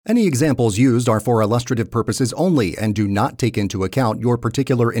Any examples used are for illustrative purposes only and do not take into account your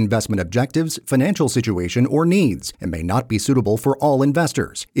particular investment objectives, financial situation, or needs, and may not be suitable for all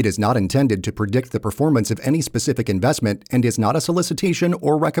investors. It is not intended to predict the performance of any specific investment and is not a solicitation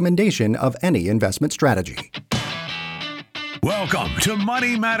or recommendation of any investment strategy. Welcome to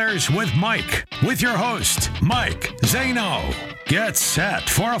Money Matters with Mike, with your host, Mike Zaino. Get set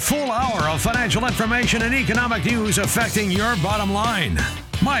for a full hour of financial information and economic news affecting your bottom line.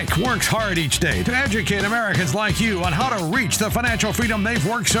 Mike works hard each day to educate Americans like you on how to reach the financial freedom they've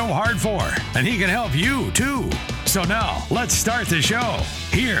worked so hard for. And he can help you, too. So now, let's start the show.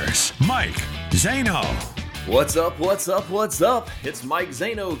 Here's Mike Zaino. What's up, what's up, what's up? It's Mike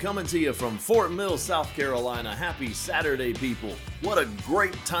Zaino coming to you from Fort Mill, South Carolina. Happy Saturday, people. What a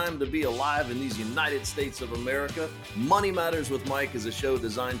great time to be alive in these United States of America. Money Matters with Mike is a show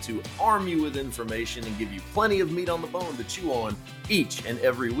designed to arm you with information and give you plenty of meat on the bone to chew on each and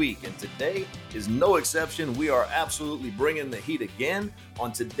every week. And today is no exception. We are absolutely bringing the heat again.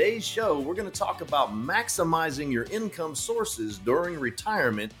 On today's show, we're going to talk about maximizing your income sources during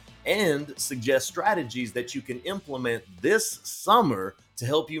retirement and suggest strategies that you can implement this summer to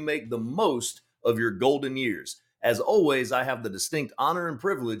help you make the most of your golden years. As always, I have the distinct honor and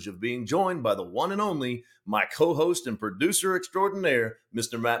privilege of being joined by the one and only, my co-host and producer extraordinaire,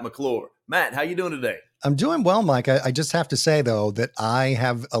 Mr. Matt McClure. Matt, how you doing today? I'm doing well, Mike. I just have to say, though, that I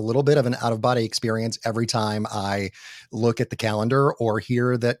have a little bit of an out-of-body experience every time I look at the calendar or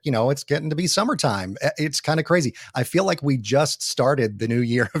hear that, it's getting to be summertime. It's kind of crazy. I feel like we just started the new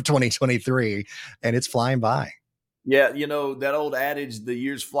year of 2023 and it's flying by. Yeah, that old adage, the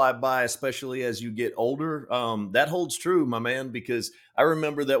years fly by, especially as you get older. That holds true, my man, because I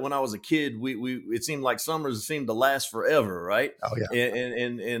remember that when I was a kid, it seemed like summers seemed to last forever, right? Oh, yeah.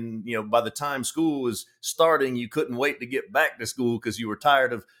 And by the time school was starting, you couldn't wait to get back to school because you were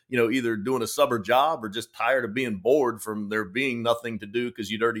tired of, either doing a summer job or just tired of being bored from there being nothing to do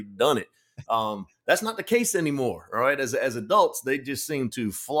because you'd already done it. That's not the case anymore. All right. As adults, they just seem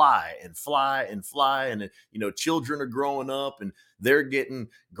to fly and fly and fly. And, children are growing up and they're getting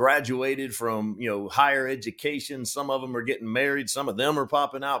graduated from, higher education. Some of them are getting married. Some of them are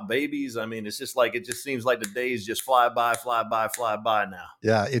popping out babies. I mean, it just seems like the days just fly by now.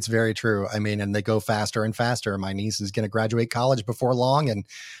 Yeah, it's very true. I mean, and they go faster and faster. My niece is going to graduate college before long, and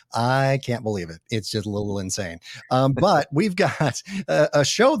I can't believe it. It's just a little insane. But we've got a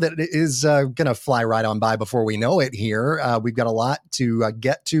show that is going to fly right on by before we know it here. We've got a lot to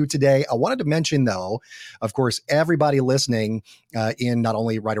get to today. I wanted to mention, though, of course, everybody listening in not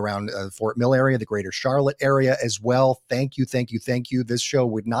only right around the Fort Mill area, the greater Charlotte area as well. Thank you. This show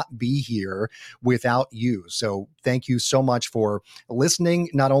would not be here without you. So thank you so much for listening,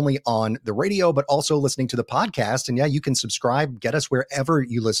 not only on the radio, but also listening to the podcast. And yeah, you can subscribe, get us wherever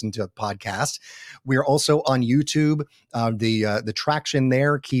you listen to a podcast. We're also on YouTube. The traction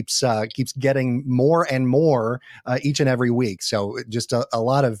there keeps getting more and more each and every week. So just a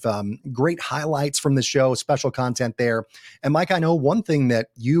lot of great highlights from the show, special content there. And Mike, I know one thing that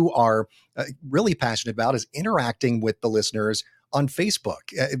you are really passionate about is interacting with the listeners on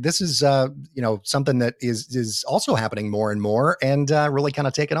Facebook. This is, something that is also happening more and more and really kind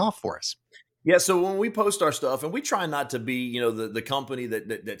of taking off for us. Yeah, so when we post our stuff, and we try not to be, the company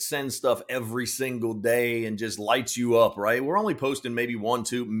that sends stuff every single day and just lights you up, right? We're only posting maybe 1,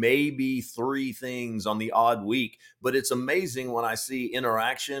 2, maybe 3 things on the odd week, but it's amazing when I see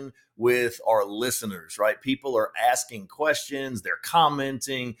interaction with our listeners, right? People are asking questions, they're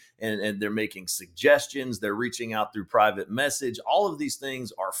commenting, and they're making suggestions. They're reaching out through private message. All of these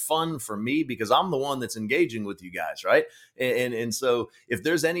things are fun for me because I'm the one that's engaging with you guys, right? And so if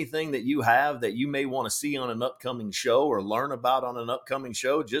there's anything that you have that you may want to see on an upcoming show or learn about on an upcoming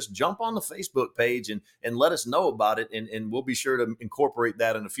show, just jump on the Facebook page and let us know about it. And we'll be sure to incorporate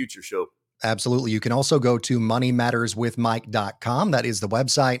that in a future show. Absolutely. You can also go to moneymatterswithmike.com. That is the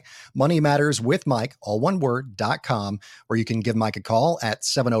website, moneymatterswithmike, all one word.com, where you can give Mike a call at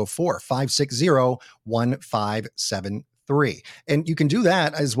 704-560-1573. And you can do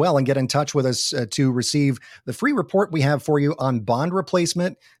that as well and get in touch with us to receive the free report we have for you on bond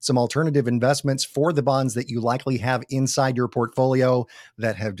replacement, some alternative investments for the bonds that you likely have inside your portfolio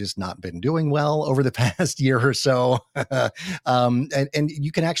that have just not been doing well over the past year or so. And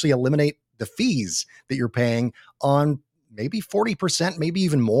you can actually eliminate the fees that you're paying on maybe 40%, maybe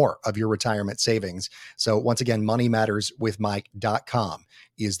even more of your retirement savings. So once again, moneymatterswithmike.com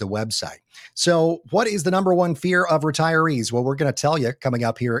is the website. So what is the number one fear of retirees? Well, we're going to tell you coming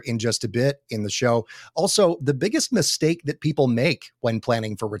up here in just a bit in the show. Also, the biggest mistake that people make when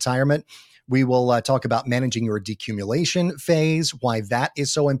planning for retirement. We will talk about managing your decumulation phase, why that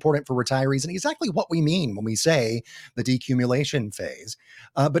is so important for retirees, and exactly what we mean when we say the decumulation phase.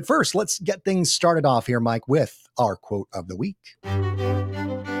 But first, let's get things started off here, Mike, with our quote of the week.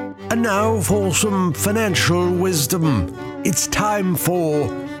 And now for some financial wisdom. It's time for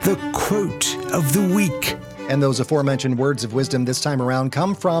the quote of the week. And those aforementioned words of wisdom this time around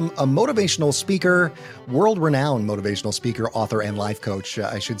come from a motivational speaker, world-renowned motivational speaker, author, and life coach,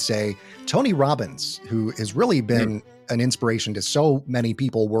 I should say, Tony Robbins, who has really been an inspiration to so many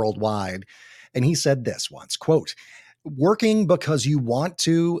people worldwide. And he said this once, quote, "Working because you want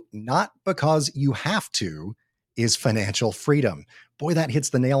to, not because you have to, is financial freedom." Boy, that hits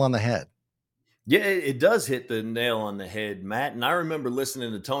the nail on the head. Yeah, it does hit the nail on the head, Matt. And I remember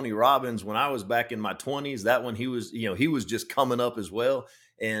listening to Tony Robbins when I was back in my 20s. That when he was just coming up as well.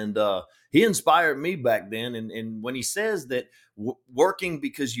 And he inspired me back then. And when he says that working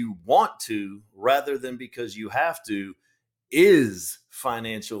because you want to rather than because you have to is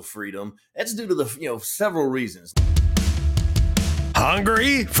financial freedom, that's due to the several reasons.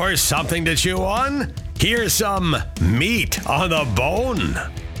 Hungry for something to chew on? Here's some meat on the bone.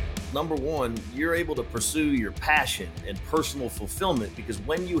 Number one, you're able to pursue your passion and personal fulfillment because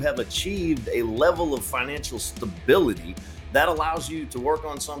when you have achieved a level of financial stability, that allows you to work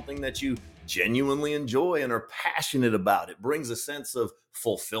on something that you genuinely enjoy and are passionate about. It brings a sense of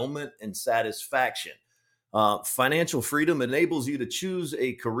fulfillment and satisfaction. Financial freedom enables you to choose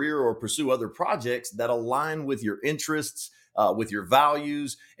a career or pursue other projects that align with your interests, with your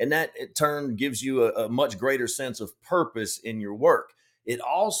values, and that in turn gives you a much greater sense of purpose in your work. It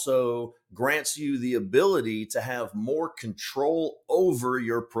also grants you the ability to have more control over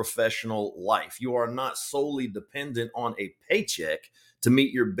your professional life. You are not solely dependent on a paycheck to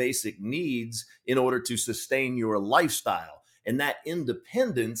meet your basic needs in order to sustain your lifestyle. And that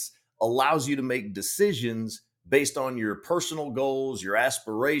independence allows you to make decisions based on your personal goals, your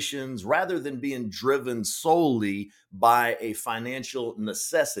aspirations, rather than being driven solely by a financial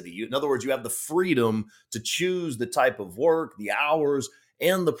necessity. In other words, you have the freedom to choose the type of work, the hours,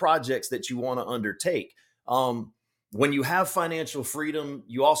 and the projects that you want to undertake. When you have financial freedom,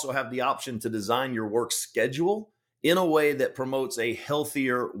 you also have the option to design your work schedule in a way that promotes a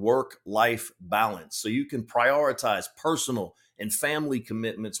healthier work-life balance. So you can prioritize personal and family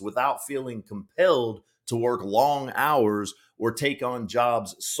commitments without feeling compelled to work long hours or take on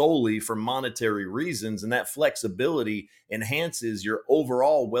jobs solely for monetary reasons. And that flexibility enhances your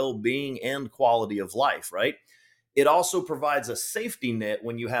overall well-being and quality of life, right? It also provides a safety net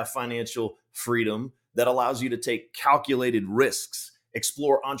when you have financial freedom that allows you to take calculated risks,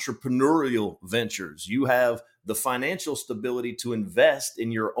 explore entrepreneurial ventures. You have the financial stability to invest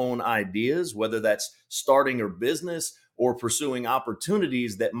in your own ideas, whether that's starting a business or pursuing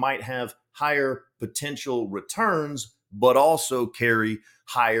opportunities that might have higher potential returns, but also carry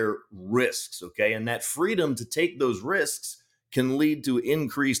higher risks. Okay. And that freedom to take those risks can lead to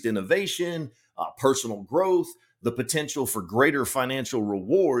increased innovation, personal growth, the potential for greater financial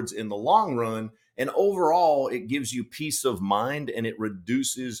rewards in the long run. And overall, it gives you peace of mind and it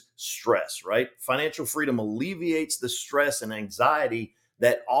reduces stress, right? Financial freedom alleviates the stress and anxiety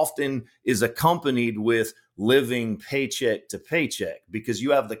that often is accompanied with living paycheck to paycheck, because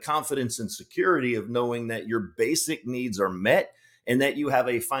you have the confidence and security of knowing that your basic needs are met and that you have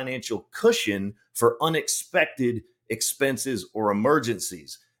a financial cushion for unexpected expenses or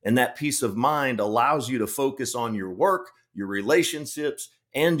emergencies. And that peace of mind allows you to focus on your work, your relationships,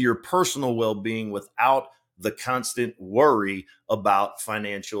 and your personal well-being without the constant worry about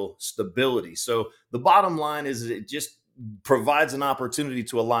financial stability. So the bottom line is it just provides an opportunity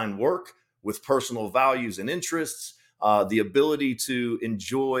to align work with personal values and interests, the ability to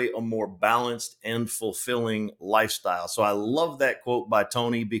enjoy a more balanced and fulfilling lifestyle. So I love that quote by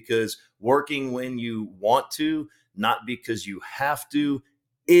Tony, because working when you want to, not because you have to,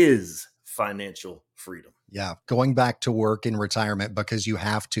 is financial freedom. Yeah. Going back to work in retirement because you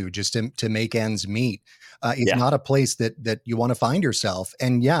have to, just to make ends meet, is not a place that you want to find yourself.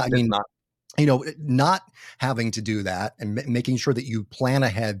 And yeah, I mean, not having to do that and making sure that you plan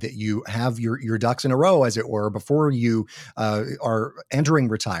ahead, that you have your ducks in a row, as it were, before you are entering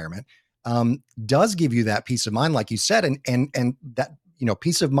retirement, does give you that peace of mind, like you said, and that,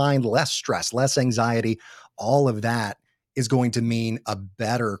 peace of mind, less stress, less anxiety, all of that is going to mean a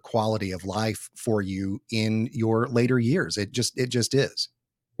better quality of life for you in your later years. It just is.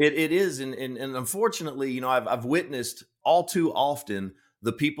 It is. And unfortunately, I've witnessed all too often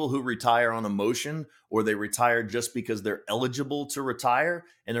the people who retire on emotion, or they retire just because they're eligible to retire.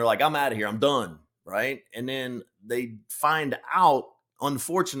 And they're like, I'm out of here, I'm done. Right. And then they find out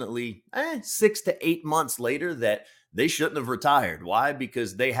unfortunately 6 to 8 months later that they shouldn't have retired. Why?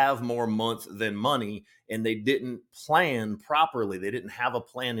 Because they have more month than money, and they didn't plan properly. They didn't have a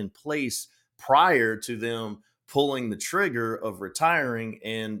plan in place prior to them pulling the trigger of retiring,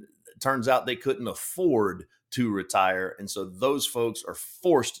 and it turns out they couldn't afford to retire. And so those folks are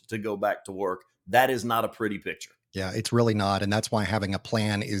forced to go back to work. That is not a pretty picture. Yeah, it's really not. And that's why having a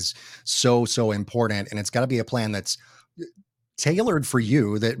plan is so, so important. And it's got to be a plan that's tailored for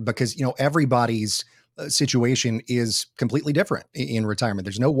you, that because, everybody's situation is completely different in retirement.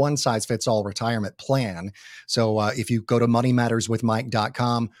 There's no one size fits all retirement plan. So if you go to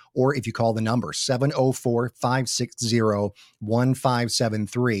moneymatterswithmike.com, or if you call the number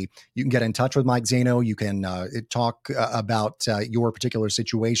 704-560-1573, you can get in touch with Mike Zaino. You can talk about your particular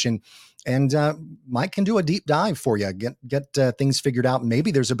situation. And Mike can do a deep dive for you, get things figured out. Maybe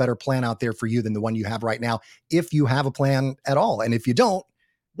there's a better plan out there for you than the one you have right now, if you have a plan at all. And if you don't,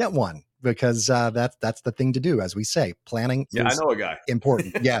 get one, because that's the thing to do. As we say, planning I is know a guy.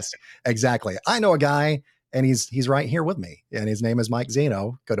 important. Yes, exactly. I know a guy, and he's right here with me, and his name is Mike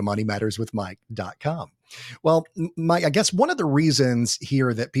Zaino. Go to moneymatterswithmike.com. Well, Mike, I guess one of the reasons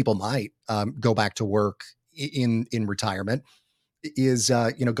here that people might go back to work in retirement is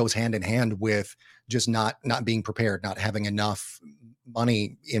goes hand in hand with just not being prepared, not having enough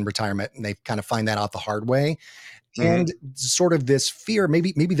money in retirement, and they kind of find that out the hard way. And sort of this fear,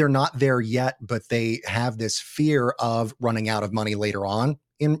 maybe they're not there yet, but they have this fear of running out of money later on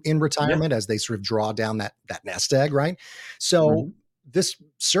in retirement, as they sort of draw down that nest egg, right? So this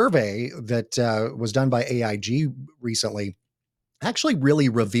survey that was done by AIG recently, actually really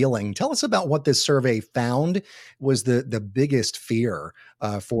revealing. Tell us about what this survey found was the biggest fear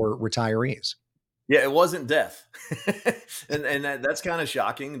for retirees. Yeah, it wasn't death. and that's kind of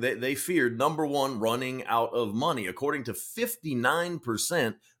shocking. They feared, number one, running out of money. According to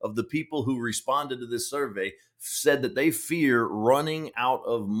 59% of the people who responded to this survey, said that they fear running out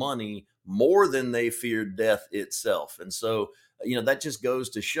of money more than they feared death itself. And so, that just goes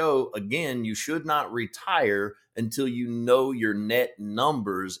to show, again, you should not retire until you know your net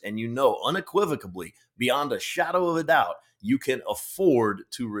numbers, and unequivocally, beyond a shadow of a doubt, you can afford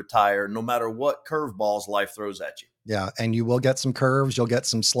to retire no matter what curveballs life throws at you. Yeah, and you will get some curves, you'll get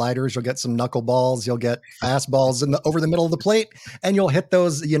some sliders, you'll get some knuckleballs, you'll get fastballs over the middle of the plate, and you'll hit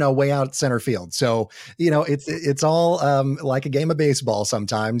those, way out center field. So, it's all like a game of baseball.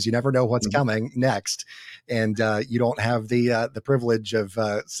 Sometimes you never know what's coming next, and you don't have the privilege of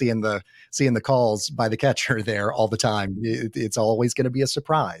seeing the calls by the catcher there all the time. It's always going to be a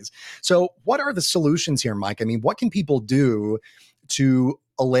surprise. So, what are the solutions here, Mike? I mean, what can people do to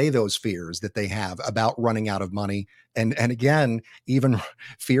allay those fears that they have about running out of money, and again, even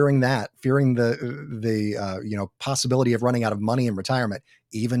fearing the possibility of running out of money in retirement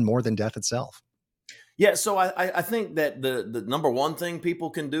even more than death itself? Yeah, so I think that the number one thing people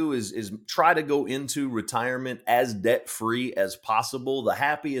can do is try to go into retirement as debt free as possible. The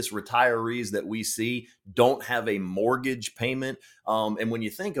happiest retirees that we see don't have a mortgage payment, and when you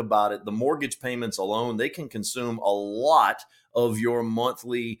think about it, the mortgage payments alone, they can consume a lot of your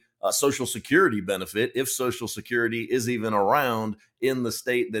monthly Social Security benefit, if Social Security is even around in the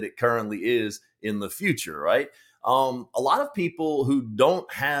state that it currently is in the future, right? A lot of people who don't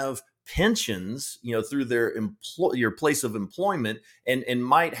have pensions, through your place of employment, and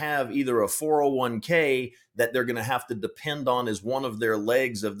might have either a 401k that they're going to have to depend on as one of their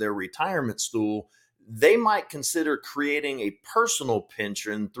legs of their retirement stool, they might consider creating a personal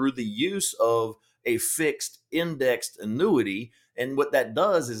pension through the use of a fixed indexed annuity. And what that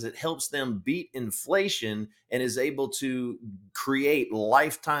does is it helps them beat inflation and is able to create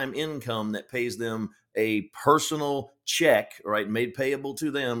lifetime income that pays them a personal check, right, made payable to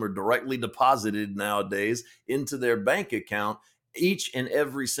them or directly deposited nowadays into their bank account each and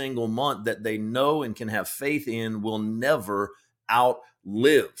every single month, that they know and can have faith in will never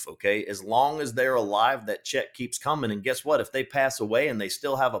outlive. Okay. As long as they're alive, that check keeps coming. And guess what? If they pass away and they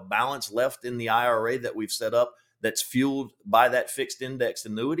still have a balance left in the IRA that we've set up that's fueled by that fixed index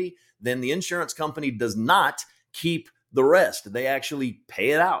annuity, then the insurance company does not keep the rest. They actually pay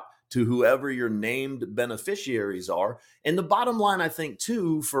it out to whoever your named beneficiaries are. And the bottom line, I think,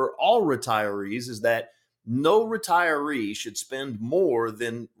 too, for all retirees is that no retiree should spend more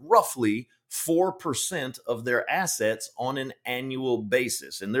than roughly 4% of their assets on an annual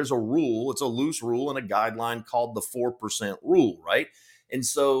basis. And there's a rule, it's a loose rule and a guideline called the 4% rule, right? And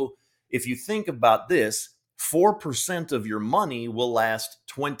so if you think about this, 4% of your money will last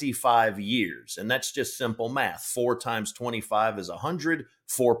 25 years. And that's just simple math. 4 times 25 is 100.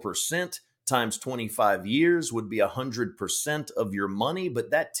 4% times 25 years would be 100% of your money. But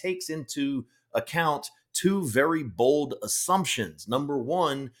that takes into account two very bold assumptions. Number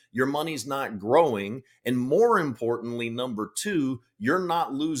one, your money's not growing. And more importantly, number two, you're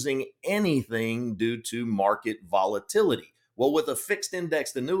not losing anything due to market volatility. Well, with a fixed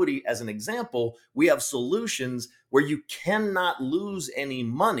indexed annuity, as an example, we have solutions where you cannot lose any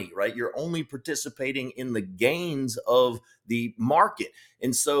money, right? You're only participating in the gains of the market.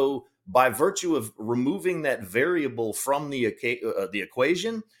 And so, by virtue of removing that variable from the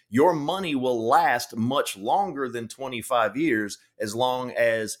equation, your money will last much longer than 25 years as long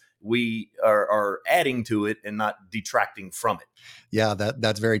as we are adding to it and not detracting from it. Yeah,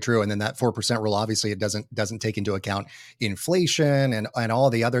 that's very true. And then that 4% rule, obviously, it doesn't take into account inflation and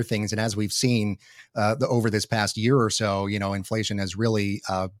all the other things. And as we've seen over this past year or so, inflation has really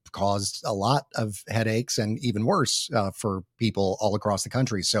caused a lot of headaches and even worse for people all across the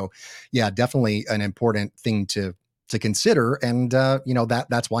country. So, yeah, definitely an important thing to consider. And,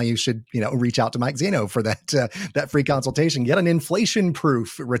 that's why you should, reach out to Mike Zaino for that free consultation, get an inflation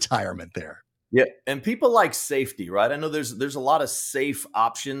proof retirement there. Yeah, and people like safety, right? I know there's a lot of safe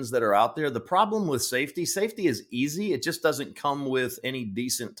options that are out there. The problem with safety is easy. It just doesn't come with any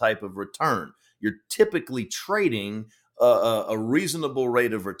decent type of return. You're typically trading a reasonable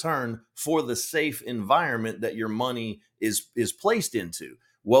rate of return for the safe environment that your money is placed into.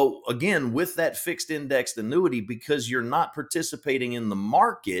 Well, again, with that fixed indexed annuity, because you're not participating in the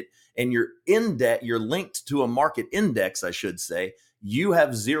market and you're linked to a market index, I should say, you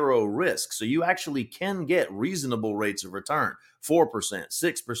have zero risk. So you actually can get reasonable rates of return, 4%,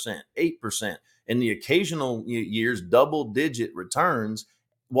 6%, 8%, and the occasional years, double digit returns,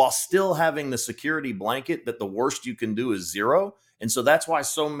 while still having the security blanket that the worst you can do is zero. And so that's why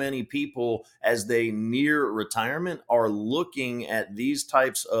so many people, as they near retirement, are looking at these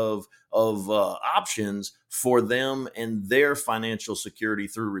types of options for them and their financial security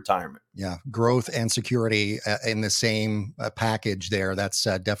through retirement. Yeah, growth and security in the same package there. That's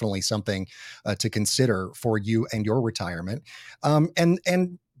definitely something to consider for you and your retirement.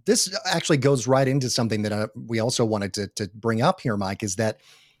 And this actually goes right into something that we also wanted to bring up here, Mike, is that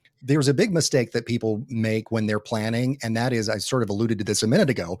there's a big mistake that people make when they're planning, and that is, I sort of alluded to this a minute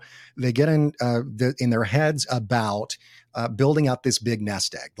ago, they get in their heads about building up this big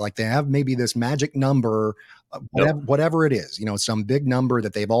nest egg. Like they have maybe this magic number, whatever it is, some big number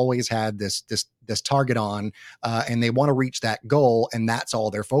that they've always had this target on, and they want to reach that goal, and that's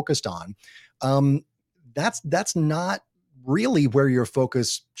all they're focused on. That's not really where your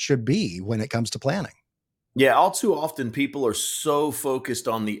focus should be when it comes to planning. Yeah, all too often people are so focused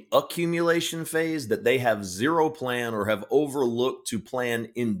on the accumulation phase that they have zero plan or have overlooked to plan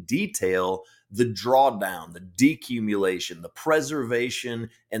in detail the drawdown, the decumulation, the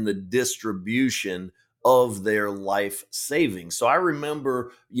preservation, and the distribution of their life savings. So I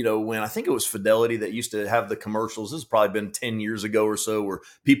remember, when I think it was Fidelity that used to have the commercials, this has probably been 10 years ago or so, where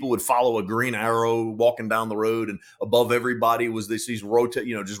people would follow a green arrow walking down the road, and above everybody was these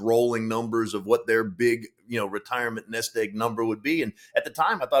just rolling numbers of what their big, retirement nest egg number would be. And at the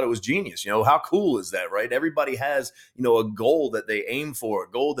time I thought it was genius. How cool is that, right? Everybody has, a goal that they aim for, a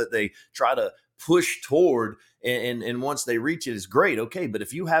goal that they try to push toward. And once they reach it, it's great. Okay. But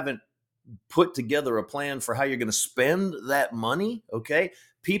if you haven't put together a plan for how you're going to spend that money, okay,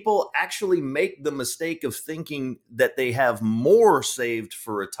 people actually make the mistake of thinking that they have more saved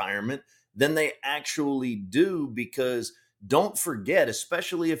for retirement than they actually do, because don't forget,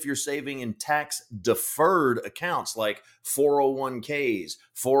 especially if you're saving in tax deferred accounts like 401ks,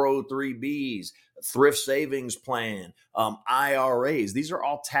 403bs, thrift savings plan, IRAs. These are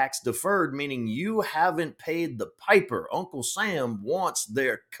all tax deferred, meaning you haven't paid the piper. Uncle Sam wants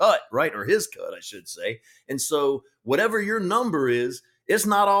their cut, right? Or his cut, I should say. And so whatever your number is, it's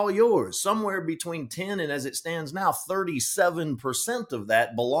not all yours. Somewhere between 10 and, as it stands now, 37% of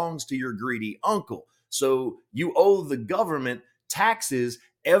that belongs to your greedy uncle. So you owe the government taxes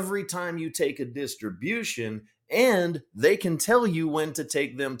every time you take a distribution, and they can tell you when to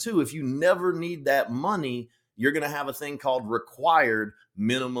take them too. If you never need that money, you're going to have a thing called required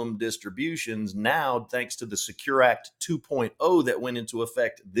minimum distributions now, thanks to the Secure Act 2.0 that went into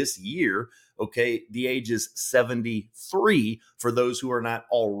effect this year. Okay, the age is 73 for those who are not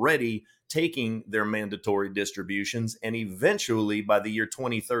already taking their mandatory distributions. And eventually, by the year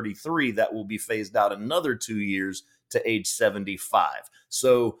 2033, that will be phased out another 2 years to age 75.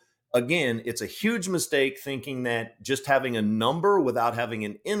 So again, it's a huge mistake thinking that just having a number without having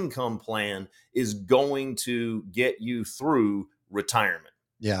an income plan is going to get you through retirement.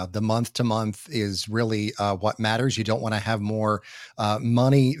 Yeah, the month to month is really what matters. You don't want to have more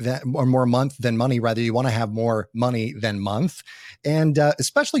money or more month than money. Rather, you want to have more money than month, and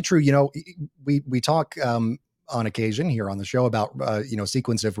especially true. We talk on occasion here on the show about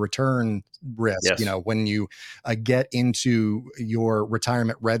sequence of return risk. Yes. When you get into your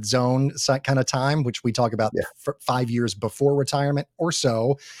retirement red zone kind of time, which we talk about Yeah. 5 years before retirement or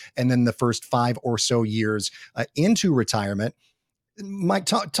so, and then the first 5 or so years into retirement. Mike,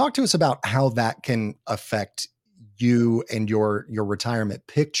 talk to us about how that can affect you and your retirement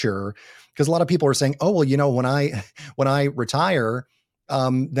picture, because a lot of people are saying, "Oh, well, when I retire,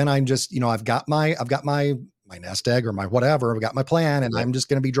 then I'm just, I've got my nest egg or my whatever, I've got my plan, and Yeah. I'm just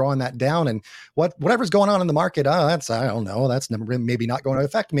going to be drawing that down, and whatever's going on in the market, I don't know, that's never, maybe not going to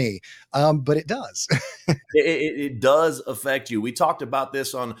affect me, but it does." It does affect you. We talked about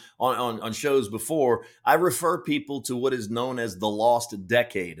this on shows before. I refer people to what is known as the lost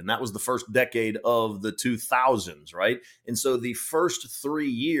decade, and that was the first decade of the 2000s, right? And so the first 3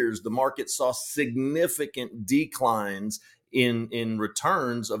 years, the market saw significant declines in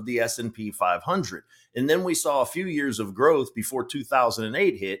returns of the S&P 500. And then we saw a few years of growth before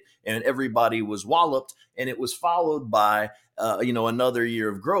 2008 hit, and everybody was walloped, and it was followed by another year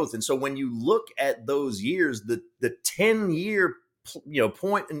of growth. And so when you look at those years, the 10-year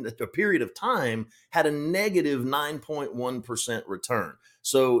point in a period of time had a negative 9.1% return.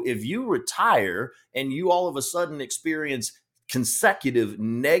 So if you retire and you all of a sudden experience consecutive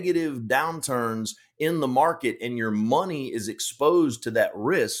negative downturns in the market and your money is exposed to that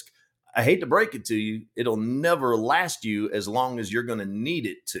risk, I hate to break it to you, it'll never last you as long as you're going to need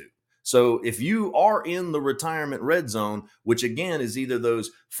it to. So if you are in the retirement red zone, which again is either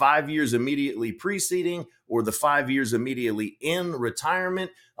those 5 years immediately preceding or the 5 years immediately in retirement,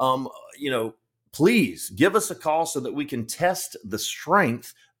 please give us a call so that we can test the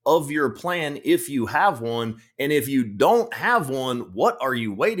strength of your plan if you have one. And if you don't have one, what are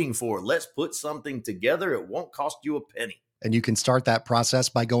you waiting for? Let's put something together. It won't cost you a penny. And you can start that process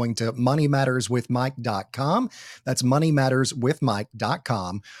by going to moneymatterswithmike.com. That's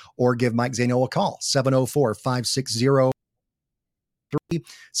moneymatterswithmike.com, or give Mike Zaino a call,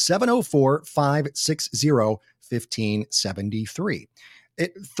 704-560-704-560-1573.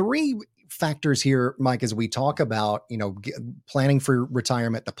 Three factors here, Mike, as we talk about, planning for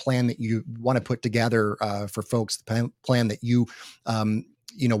retirement, the plan that you want to put together for folks, the plan that you,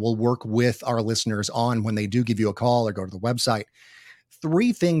 will work with our listeners on when they do give you a call or go to the website.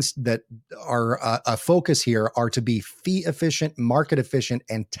 Three things that are a focus here are to be fee efficient, market efficient,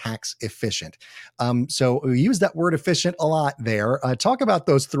 and tax efficient. So we use that word efficient a lot there. Talk about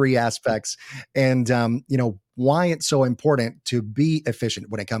those three aspects and, why it's so important to be efficient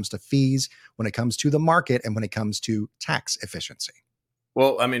when it comes to fees, when it comes to the market, and when it comes to tax efficiency.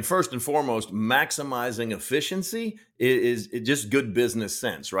 Well, I mean, first and foremost, maximizing efficiency is just good business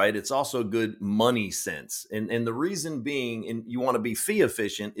sense, right? It's also good money sense. And the reason being, and you want to be fee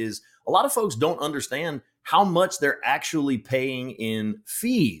efficient, is a lot of folks don't understand how much they're actually paying in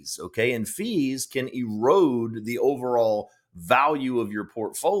fees, okay? And fees can erode the overall value of your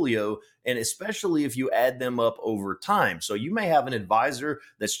portfolio, and especially if you add them up over time. So you may have an advisor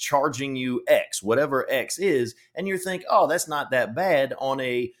that's charging you X, whatever X is, and you think, oh, that's not that bad on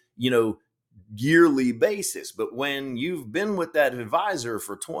a yearly basis. But when you've been with that advisor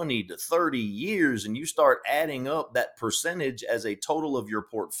for 20 to 30 years and you start adding up that percentage as a total of your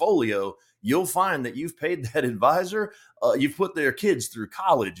portfolio, you'll find that you've paid that advisor, you've put their kids through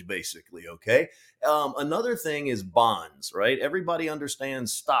college, basically, okay? Another thing is bonds, right? Everybody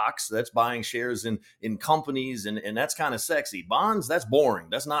understands stocks. That's buying shares in companies, and that's kind of sexy. Bonds, that's boring.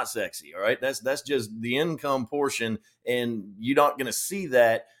 That's not sexy, all right? That's just the income portion, and you're not going to see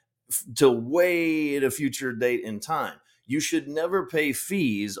that till way at a future date in time. You should never pay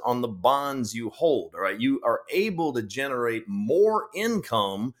fees on the bonds you hold, all right? You are able to generate more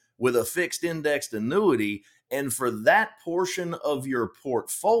income with a fixed indexed annuity. And for that portion of your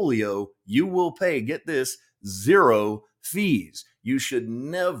portfolio, you will pay, get this, 0 fees. You should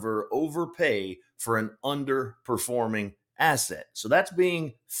never overpay for an underperforming asset. So that's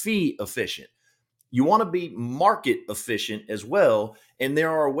being fee efficient. You want to be market efficient as well. And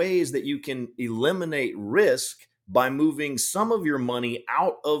there are ways that you can eliminate risk by moving some of your money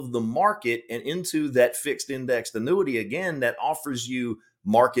out of the market and into that fixed indexed annuity, again, that offers you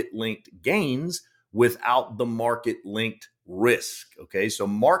market linked gains without the market linked risk. Okay. So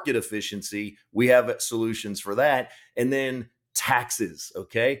market efficiency, we have solutions for that. And then taxes.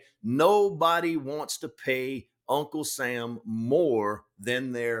 Okay. Nobody wants to pay Uncle Sam more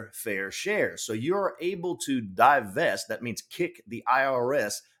than their fair share. So you're able to divest, that means kick the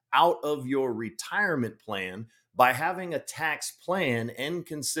IRS out of your retirement plan by having a tax plan and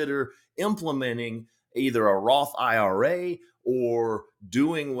consider implementing either a Roth IRA or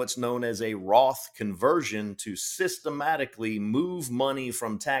doing what's known as a Roth conversion to systematically move money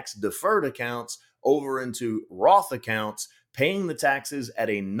from tax deferred accounts over into Roth accounts, paying the taxes at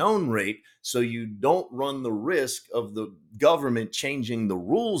a known rate so you don't run the risk of the government changing the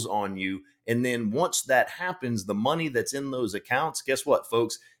rules on you. And then once that happens, the money that's in those accounts, guess what,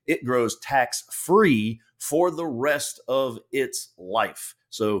 folks? It grows tax free for the rest of its life.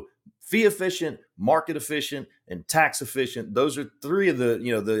 So fee efficient, market efficient, and tax efficient. Those are three of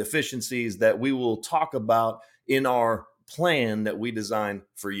the efficiencies that we will talk about in our plan that we design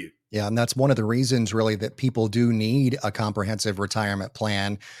for you. Yeah, and that's one of the reasons really that people do need a comprehensive retirement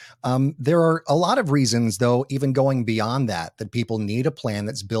plan. There are a lot of reasons, though, even going beyond that, that people need a plan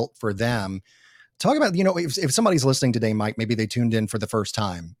that's built for them. Talk about, if somebody's listening today, Mike, maybe they tuned in for the first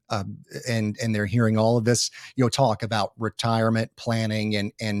time, and they're hearing all of this, talk about retirement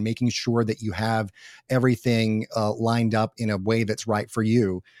planning and making sure that you have everything lined up in a way that's right for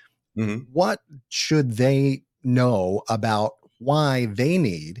you. Mm-hmm. What should they know about why they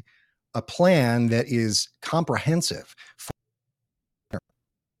need a plan that is comprehensive?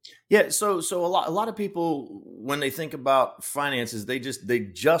 Yeah, so a lot of people, when they think about finances, they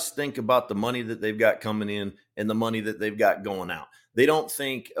just think about the money that they've got coming in and the money that they've got going out. They don't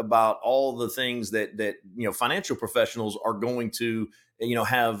think about all the things that financial professionals are going to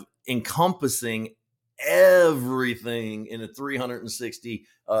have encompassing everything in a 360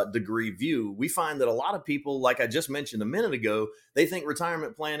 degree view. We find that a lot of people, like I just mentioned a minute ago, they think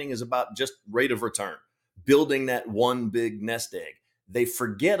retirement planning is about just rate of return, building that one big nest egg. They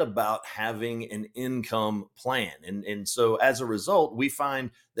forget about having an income plan. And so as a result, we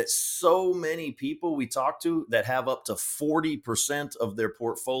find that so many people we talk to that have up to 40% of their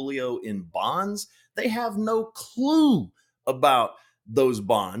portfolio in bonds, they have no clue about those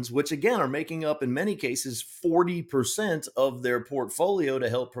bonds, which again are making up in many cases 40% of their portfolio to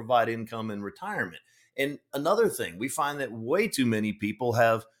help provide income in retirement. And another thing, we find that way too many people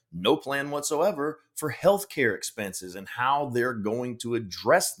have no plan whatsoever for healthcare expenses and how they're going to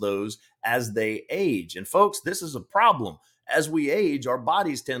address those as they age. And folks, this is a problem. As we age, our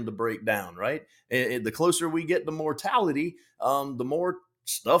bodies tend to break down, right? And the closer we get to mortality, the more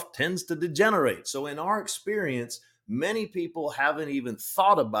stuff tends to degenerate. So in our experience, many people haven't even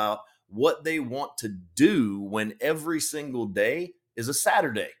thought about what they want to do when every single day is a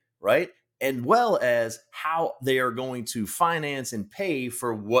Saturday, right? And well as how they are going to finance and pay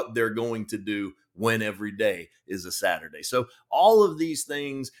for what they're going to do when every day is a Saturday. So all of these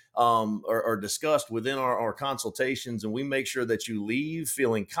things are discussed within our consultations, and we make sure that you leave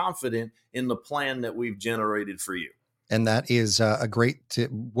feeling confident in the plan that we've generated for you. And that is a great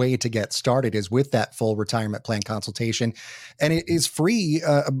way to get started, is with that full retirement plan consultation. And it is free.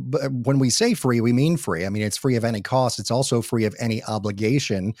 When we say free, we mean free. I mean, it's free of any cost. It's also free of any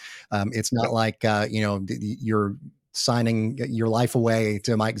obligation. It's not like, you're signing your life away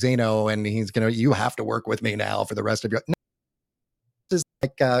to Mike Zaino and you have to work with me now for the rest of your. No, this is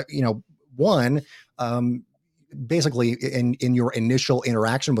like, one, basically in your initial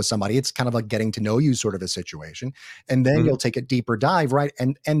interaction with somebody, it's kind of like getting to know you sort of a situation. And then you'll take a deeper dive, right?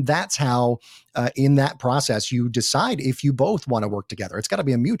 And that's how, in that process, you decide if you both want to work together. It's got to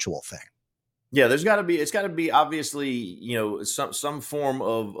be a mutual thing. Yeah, it's got to be obviously, some form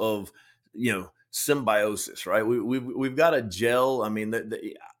of symbiosis, right? We've got to gel. I mean,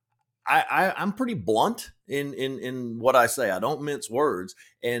 I'm pretty blunt in what I say. I don't mince words.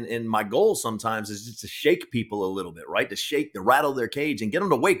 And my goal sometimes is just to shake people a little bit, right? To rattle their cage and get them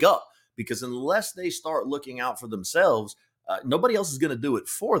to wake up, because unless they start looking out for themselves, nobody else is going to do it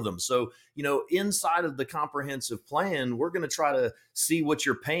for them. So, inside of the comprehensive plan, we're going to try to see what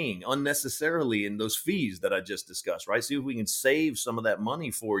you're paying unnecessarily in those fees that I just discussed, right? See if we can save some of that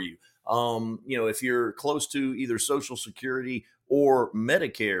money for you. If you're close to either Social Security or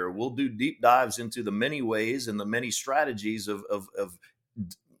Medicare, we'll do deep dives into the many ways and the many strategies of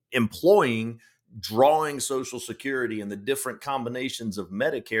employing drawing Social Security and the different combinations of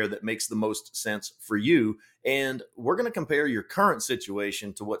Medicare that makes the most sense for you. And we're going to compare your current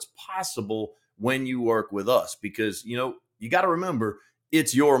situation to what's possible when you work with us, because, you got to remember,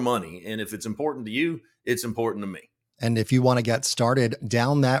 it's your money. And if it's important to you, it's important to me. And if you want to get started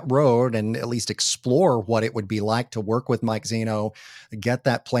down that road and at least explore what it would be like to work with Mike Zaino, get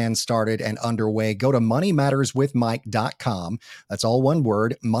that plan started and underway, go to moneymatterswithmike.com. That's all one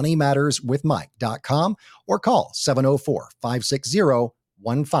word, moneymatterswithmike.com, or call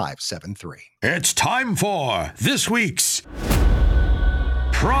 704-560-1573. It's time for this week's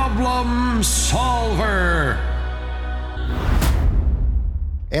Problem Solver.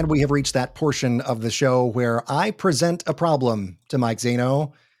 And we have reached that portion of the show where I present a problem to Mike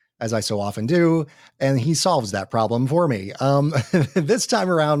Zaino, as I so often do, and he solves that problem for me. This time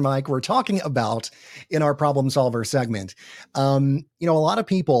around, Mike, we're talking about, in our Problem Solver segment, a lot of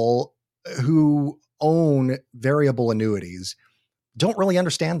people who own variable annuities don't really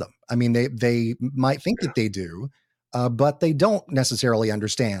understand them. I mean, they might think that they do, but they don't necessarily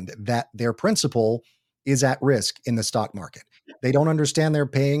understand that their principal is at risk in the stock market. They don't understand they're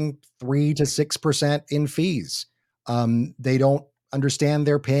paying 3 to 6% in fees. They don't understand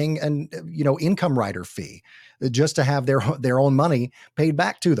they're paying an income rider fee just to have their own money paid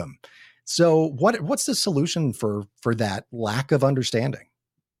back to them. So what's the solution for that lack of understanding?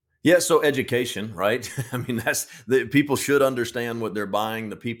 Yeah, so education, right? I mean, that's the people should understand what they're buying.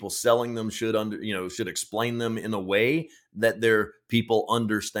 The people selling them should should explain them in a way that their people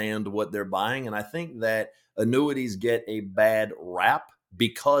understand what they're buying. And I think that annuities get a bad rap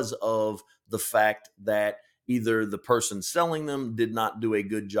because of the fact that either the person selling them did not do a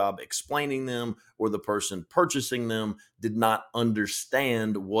good job explaining them, or the person purchasing them did not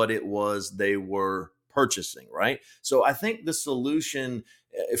understand what it was they were purchasing, right? So I think the solution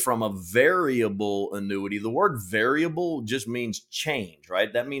from a variable annuity, the word variable just means change,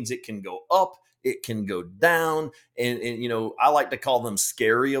 right? That means it can go up, it can go down. And I like to call them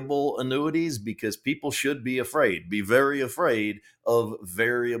scareable annuities because people should be very afraid of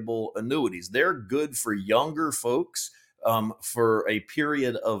variable annuities. They're good for younger folks for a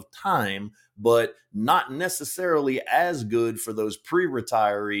period of time, but not necessarily as good for those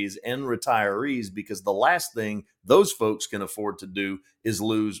pre-retirees and retirees, because the last thing those folks can afford to do is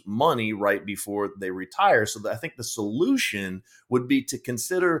lose money right before they retire. So I think the solution would be to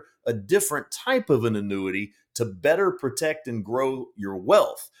consider a different type of an annuity to better protect and grow your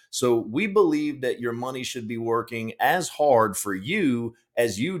wealth. So we believe that your money should be working as hard for you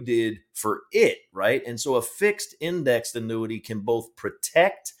as you did for it, right? And so a fixed indexed annuity can both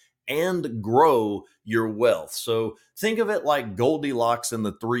protect and grow your wealth. So think of it like Goldilocks and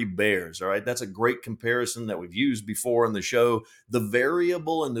the Three Bears. All right. That's a great comparison that we've used before in the show. The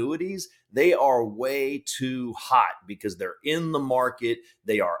variable annuities, they are way too hot because they're in the market.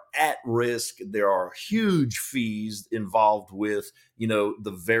 They are at risk. There are huge fees involved with,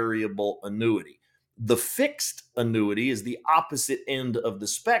 the variable annuity. The fixed annuity is the opposite end of the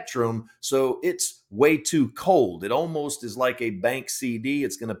spectrum. So it's way too cold. It almost is like a bank CD.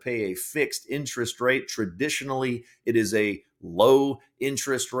 It's going to pay a fixed interest rate. Traditionally, it is a low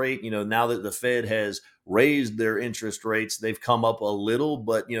interest rate. Now that the Fed has raised their interest rates, they've come up a little,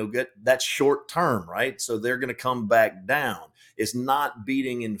 but that's short term, right? So they're going to come back down. It's not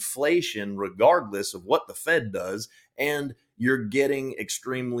beating inflation regardless of what the Fed does. And you're getting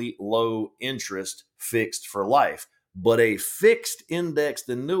extremely low interest fixed for life. But a fixed indexed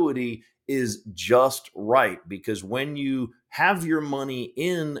annuity is just right, because when you have your money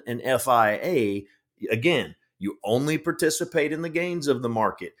in an FIA, again, you only participate in the gains of the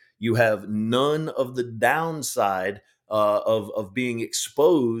market. You have none of the downside of being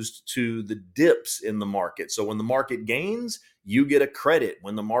exposed to the dips in the market. So when the market gains, you get a credit.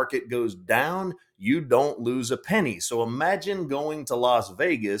 When the market goes down, you don't lose a penny. So imagine going to Las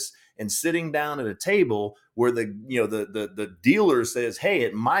Vegas and sitting down at a table where the dealer says, "Hey,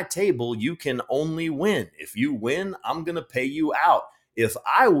 at my table, you can only win. If you win, I'm going to pay you out. If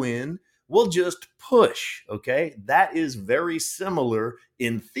I win, we'll just push." Okay. That is very similar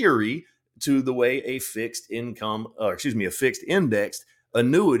in theory to the way a fixed indexed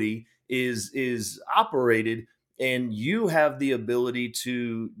annuity is operated. And you have the ability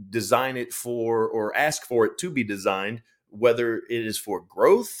to design it for, or ask for it to be designed, whether it is for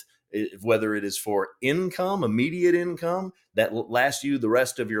growth, whether it is for income, immediate income that lasts you the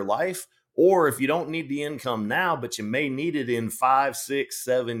rest of your life, or if you don't need the income now, but you may need it in 5, 6,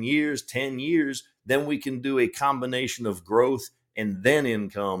 7 years, 10 years, then we can do a combination of growth and then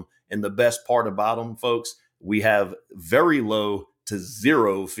income. And the best part about them, folks, we have very low to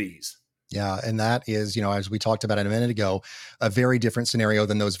zero fees. Yeah. And that is, as we talked about it a minute ago, a very different scenario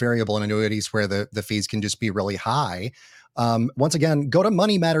than those variable annuities where the fees can just be really high. Once again, go to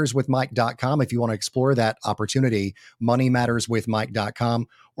moneymatterswithmike.com if you want to explore that opportunity, moneymatterswithmike.com,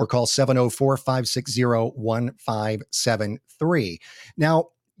 or call 704-560-1573. Now,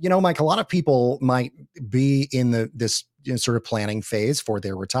 Mike, a lot of people might be in this sort of planning phase for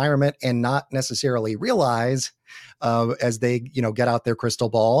their retirement and not necessarily realize as they, get out their crystal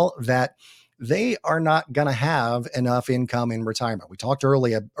ball that they are not going to have enough income in retirement. We talked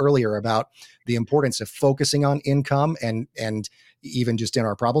earlier about the importance of focusing on income and even just in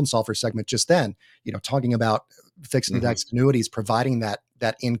our problem solver segment just then, talking about fixed indexed annuities providing that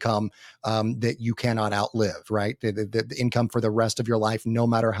income that you cannot outlive, right? The income for the rest of your life, no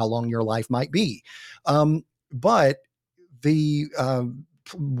matter how long your life might be. But the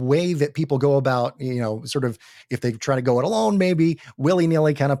way that people go about, sort of, if they try to go it alone, maybe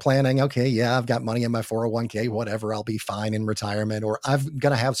willy-nilly kind of planning, okay, yeah, I've got money in my 401k, whatever, I'll be fine in retirement, or I'm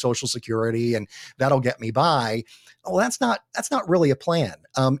going to have Social Security and that'll get me by. Oh, that's not really a plan.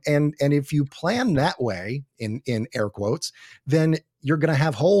 And if you plan that way, in air quotes, then you're going to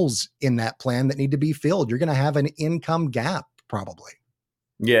have holes in that plan that need to be filled. You're going to have an income gap, probably.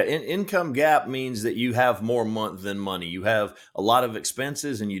 Yeah, income gap means that you have more month than money. You have a lot of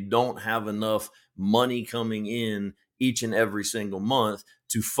expenses and you don't have enough money coming in each and every single month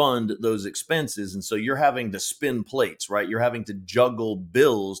to fund those expenses. And so you're having to spin plates, right? You're having to juggle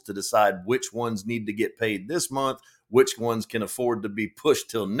bills to decide which ones need to get paid this month, which ones can afford to be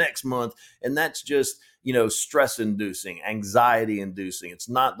pushed till next month. And that's just, stress inducing, anxiety inducing. It's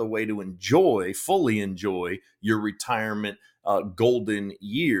not the way to fully enjoy your retirement golden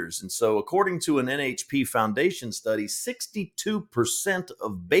years. And so according to an NHP Foundation study, 62%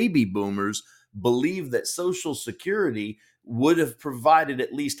 of baby boomers believe that Social Security would have provided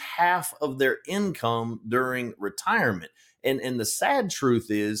at least half of their income during retirement. And the sad truth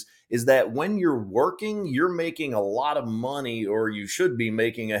is that when you're working, you're making a lot of money, or you should be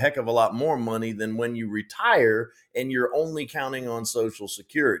making a heck of a lot more money than when you retire and you're only counting on Social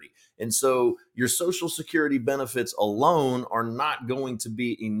Security. And so your Social Security benefits alone are not going to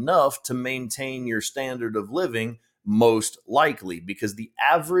be enough to maintain your standard of living, most likely, because the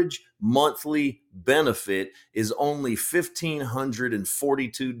average monthly benefit is only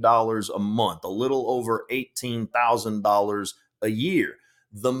 $1,542 a month, a little over $18,000 a year.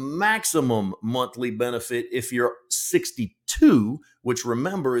 The maximum monthly benefit, if you're 62, which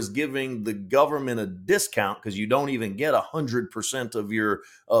remember is giving the government a discount because you don't even get 100% of your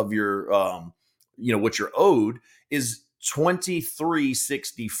what you're owed, is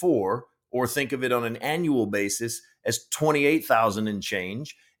 $2,364, or think of it on an annual basis as $28,000 and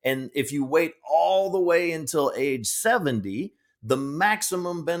change. And if you wait all the way until age 70, the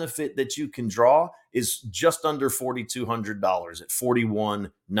maximum benefit that you can draw is just under $4,200 at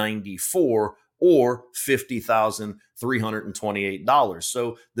 $4,194 or $50,328.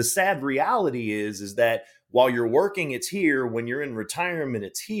 So the sad reality is that while you're working, it's here. When you're in retirement,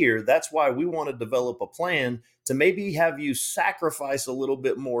 it's here. That's why we want to develop a plan to maybe have you sacrifice a little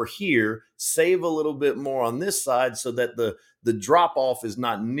bit more here, save a little bit more on this side, so that the drop off is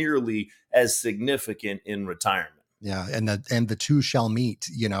not nearly as significant in retirement. Yeah, and the two shall meet,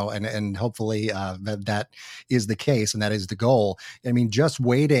 and hopefully that is the case, and that is the goal. I mean, just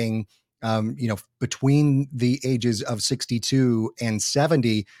waiting, between the ages of 62 and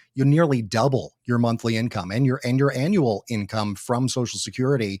 70, you'll nearly double your monthly income and your annual income from Social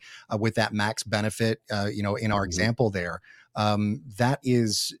Security with that max benefit. In our example there, that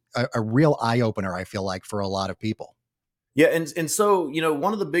is a real eye opener, I feel like, for a lot of people. Yeah. And so,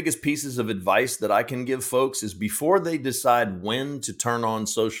 one of the biggest pieces of advice that I can give folks is before they decide when to turn on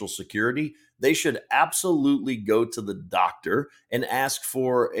Social Security, they should absolutely go to the doctor and ask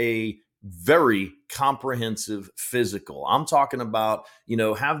for a very comprehensive physical. I'm talking about,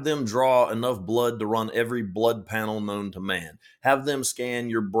 have them draw enough blood to run every blood panel known to man. Have them scan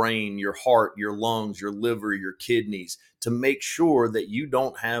your brain, your heart, your lungs, your liver, your kidneys to make sure that you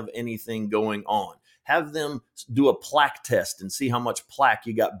don't have anything going on. Have them do a plaque test and see how much plaque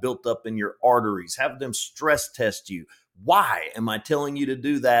you got built up in your arteries. Have them stress test you. Why am I telling you to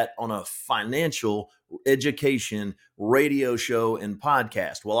do that on a financial education radio show and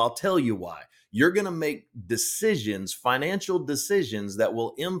podcast? Well, I'll tell you why. You're going to make decisions, financial decisions that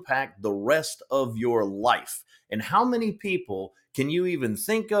will impact the rest of your life. And how many people can you even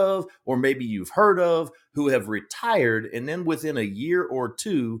think of, or maybe you've heard of, who have retired and then within a year or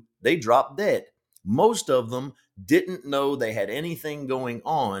two, they drop dead? Most of them didn't know they had anything going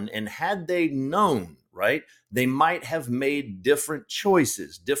on. And had they known, right, they might have made different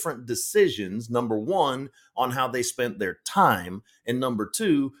choices, different decisions. Number one, on how they spent their time. And number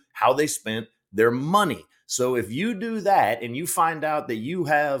two, how they spent their money. So if you do that and you find out that you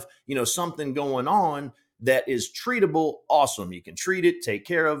have, something going on that is treatable, awesome. You can treat it, take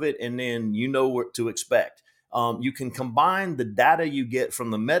care of it, and then you know what to expect. You can combine the data you get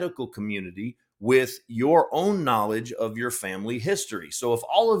from the medical community with your own knowledge of your family history. So if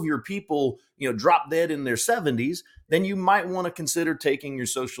all of your people, drop dead in their 70s, then you might want to consider taking your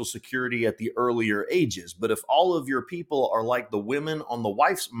Social Security at the earlier ages. But if all of your people are like the women on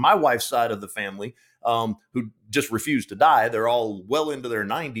my wife's side of the family, who just refuse to die, they're all well into their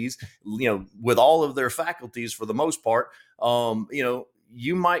 90s, with all of their faculties for the most part,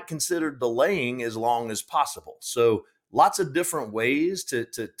 you might consider delaying as long as possible. So lots of different ways to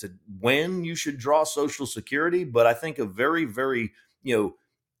when you should draw Social Security, but I think a very, very,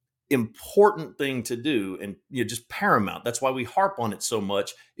 important thing to do, and just paramount, that's why we harp on it so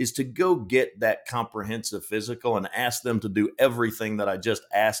much, is to go get that comprehensive physical and ask them to do everything that I just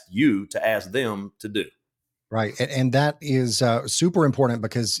asked you to ask them to do. Right. And that is super important,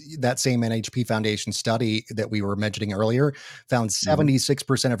 because that same NHP Foundation study that we were mentioning earlier found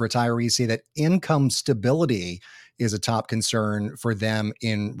 76% of retirees say that income stability is a top concern for them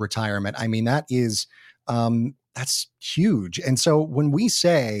in retirement. I mean, that's huge. And so when we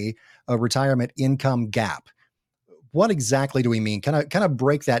say a retirement income gap, what exactly do we mean? Kind of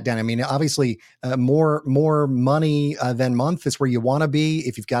break that down. I mean, obviously, more money than month is where you want to be.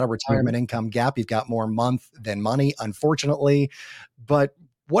 If you've got a retirement income gap, you've got more month than money, unfortunately. But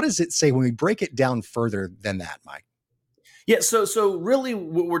what does it say when we break it down further than that, Mike? Yeah, so really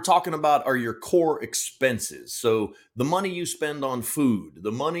what we're talking about are your core expenses. So the money you spend on food,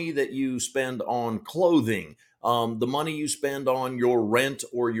 the money that you spend on clothing, the money you spend on your rent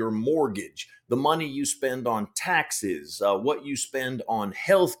or your mortgage, the money you spend on taxes, what you spend on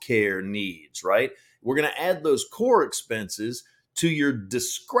healthcare needs, right? We're going to add those core expenses to your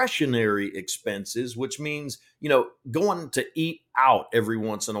discretionary expenses, which means, going to eat out every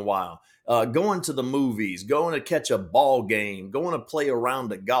once in a while, going to the movies, going to catch a ball game, going to play a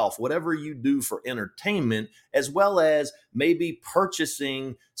round of golf, whatever you do for entertainment, as well as maybe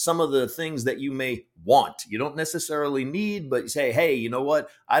purchasing some of the things that you may want. You don't necessarily need, but you say, hey, you know what?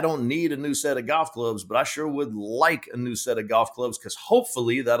 I don't need a new set of golf clubs, but I sure would like a new set of golf clubs, because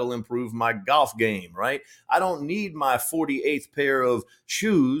hopefully that'll improve my golf game, right? I don't need my 48th pair of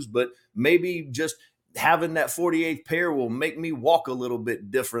shoes, but maybe just having that 48th pair will make me walk a little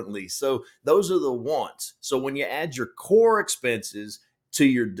bit differently. So those are the wants. So when you add your core expenses to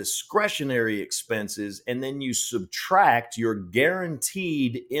your discretionary expenses, and then you subtract your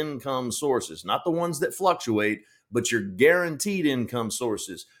guaranteed income sources, not the ones that fluctuate, but your guaranteed income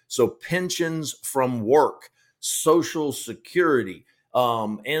sources. So pensions from work, Social Security,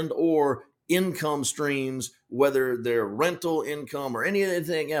 and or income streams, whether they're rental income or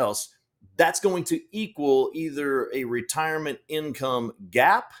anything else, that's going to equal either a retirement income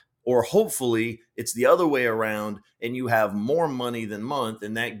gap, or hopefully it's the other way around and you have more money than month,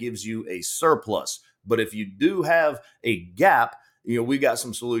 and that gives you a surplus. But if you do have a gap, we got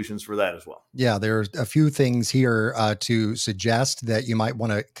some solutions for that as well. Yeah, there's a few things here to suggest that you might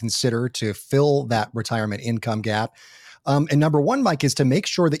want to consider to fill that retirement income gap. And number one, Mike, is to make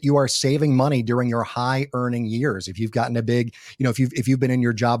sure that you are saving money during your high earning years. If you've gotten a big, if you've been in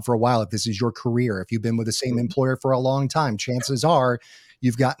your job for a while, if this is your career, if you've been with the same employer for a long time, chances are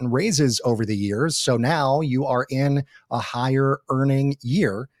you've gotten raises over the years. So now you are in a higher earning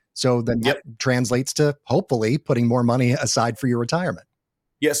year. So then that translates to hopefully putting more money aside for your retirement.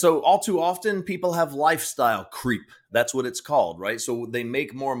 Yeah, so all too often people have lifestyle creep. That's what it's called, right? So they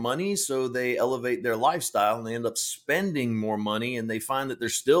make more money, so they elevate their lifestyle and they end up spending more money, and they find that they're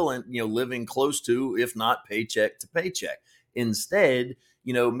still living close to, if not paycheck to paycheck. Instead,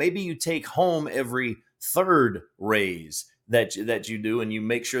 maybe you take home every third raise that you do, and you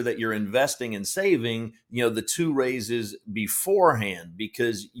make sure that you're investing and saving, the two raises beforehand,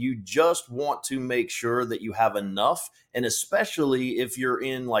 because you just want to make sure that you have enough. And especially if you're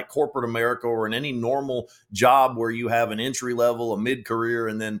in like corporate America or in any normal job where you have an entry level, a mid-career,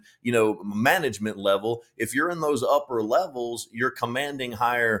 and then, management level, if you're in those upper levels, you're commanding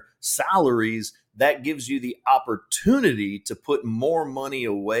higher salaries. That gives you the opportunity to put more money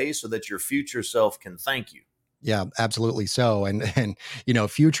away so that your future self can thank you. Yeah, absolutely so. And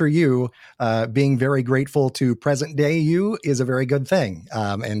future you being very grateful to present day you is a very good thing.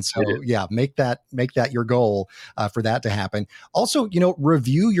 And so, yeah, make that your goal for that to happen. Also,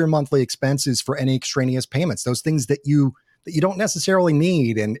 review your monthly expenses for any extraneous payments, those things that you don't necessarily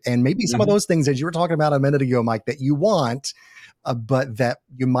need. And maybe some of those things, as you were talking about a minute ago, Mike, that you want, but that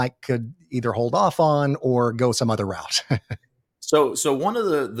you could either hold off on or go some other route. So one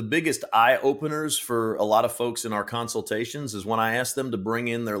of the biggest eye openers for a lot of folks in our consultations is when I ask them to bring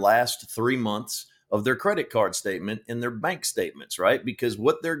in their last 3 months of their credit card statement and their bank statements, right? Because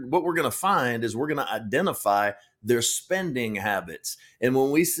what we're going to find is we're going to identify their spending habits. And when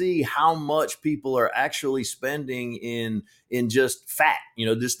we see how much people are actually spending in just fat,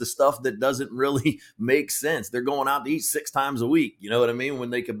 just the stuff that doesn't really make sense. They're going out to eat 6 times a week, you know what I mean? When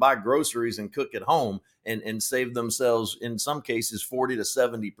they could buy groceries and cook at home and save themselves, in some cases, 40 to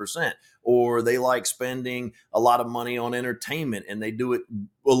 70%. Or they like spending a lot of money on entertainment and they do it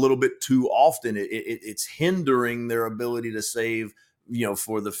a little bit too often. It's hindering their ability to save,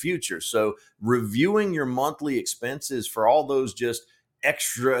 for the future. So reviewing your monthly expenses for all those just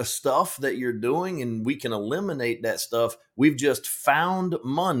extra stuff that you're doing, and we can eliminate that stuff. We've just found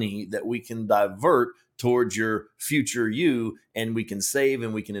money that we can divert towards your future you, and we can save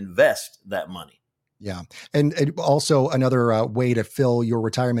and we can invest that money. Yeah. And also another way to fill your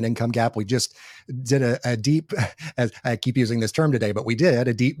retirement income gap. We just did a deep, as I keep using this term today, but we did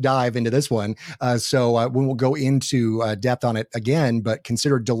a deep dive into this one. So we will go into depth on it again, but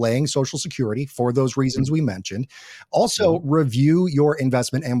consider delaying Social Security for those reasons we mentioned. Also, review your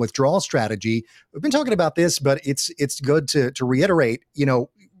investment and withdrawal strategy. We've been talking about this, but it's good to reiterate,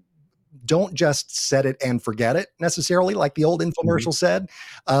 don't just set it and forget it necessarily, like the old infomercial said.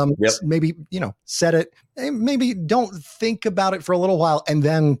 Yep. Maybe, set it, maybe don't think about it for a little while and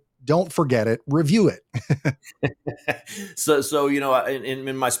then don't forget it, review it. So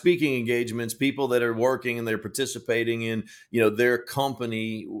in my speaking engagements, people that are working and they're participating in, their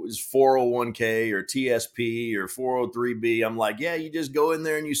company is 401k or TSP or 403b. I'm like, yeah, you just go in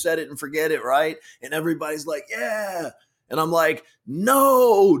there and you set it and forget it, right? And everybody's like, yeah. And I'm like,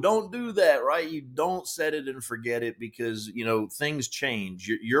 no, don't do that, right? You don't set it and forget it because, things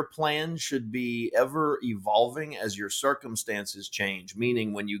change. Your plan should be ever evolving as your circumstances change,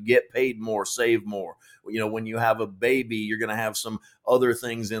 meaning when you get paid more, save more. When you have a baby, you're going to have some other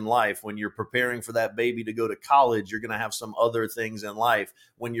things in life. When you're preparing for that baby to go to college, you're going to have some other things in life.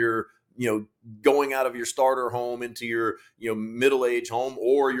 When you're going out of your starter home into your, middle-age home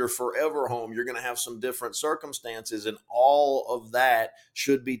or your forever home, you're going to have some different circumstances, and all of that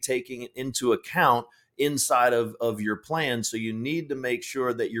should be taken into account inside of your plan. So you need to make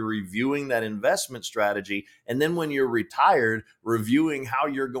sure that you're reviewing that investment strategy. And then when you're retired, reviewing how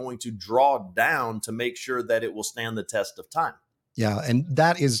you're going to draw down to make sure that it will stand the test of time. Yeah. And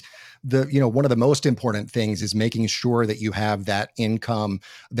that is one of the most important things is making sure that you have that income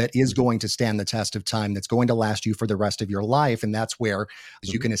that is going to stand the test of time, that's going to last you for the rest of your life. And that's where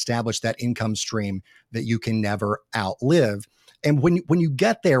you can establish that income stream that you can never outlive. And when you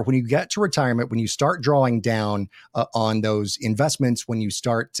get there, when you get to retirement, when you start drawing down on those investments, when you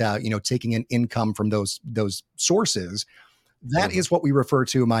start, taking an income from those sources, that is what we refer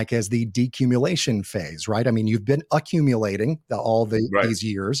to, Mike, as the decumulation phase, right? I mean, you've been accumulating these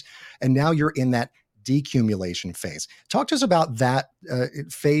years, and now you're in that decumulation phase. Talk to us about that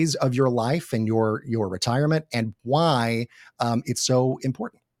phase of your life and your retirement and why it's so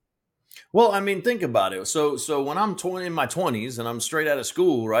important. Well, I mean, think about it. So when I'm in my 20s and I'm straight out of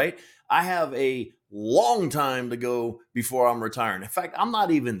school, right? I have a long time to go before I'm retiring. In fact, I'm not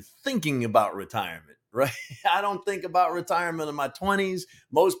even thinking about retirement. Right. I don't think about retirement in my 20s.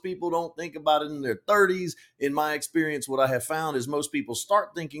 Most people don't think about it in their 30s. In my experience, what I have found is most people start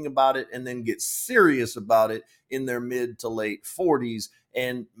thinking about it and then get serious about it in their mid to late 40s.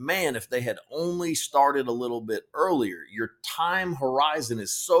 And man, if they had only started a little bit earlier, your time horizon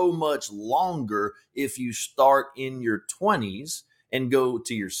is so much longer if you start in your 20s and go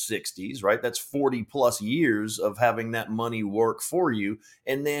to your 60s, right? That's 40 plus years of having that money work for you.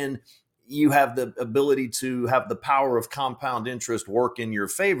 And then you have the ability to have the power of compound interest work in your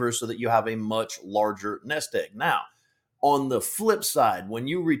favor so that you have a much larger nest egg. Now, on the flip side, when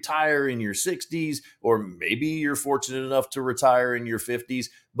you retire in your 60s, or maybe you're fortunate enough to retire in your 50s,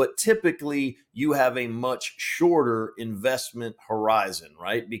 but typically you have a much shorter investment horizon,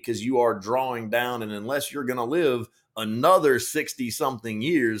 right? Because you are drawing down, and unless you're going to live another 60 something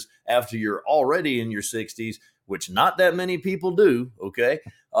years after you're already in your 60s, which not that many people do, okay,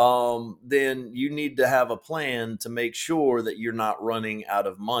 then you need to have a plan to make sure that you're not running out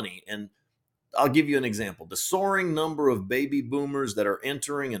of money. And I'll give you an example. The soaring number of baby boomers that are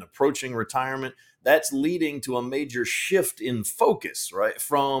entering and approaching retirement, that's leading to a major shift in focus, right?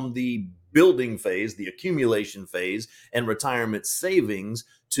 From the building phase, the accumulation phase, and retirement savings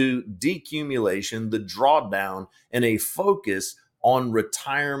to decumulation, the drawdown, and a focus on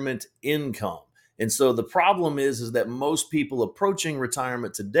retirement income. And so the problem is that most people approaching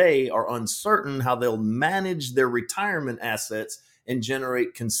retirement today are uncertain how they'll manage their retirement assets and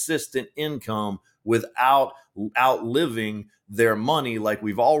generate consistent income without outliving their money, like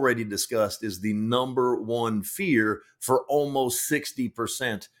we've already discussed, is the number one fear for almost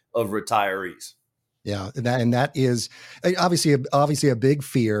 60% of retirees. Yeah, that is obviously a big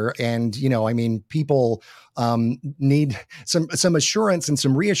fear, and I mean, people need some assurance and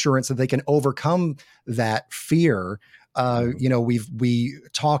some reassurance that they can overcome that fear. We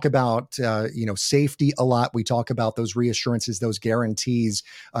talk about safety a lot. We talk about those reassurances, those guarantees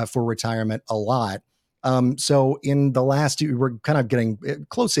for retirement a lot. So in the last, we're kind of getting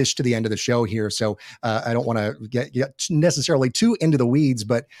close-ish to the end of the show here, so I don't want to get necessarily too into the weeds,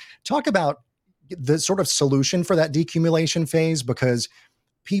 but talk about the sort of solution for that decumulation phase, because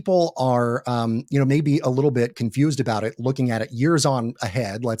people are, maybe a little bit confused about it, looking at it years on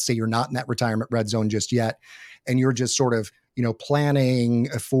ahead. Let's say you're not in that retirement red zone just yet, and you're just sort of, planning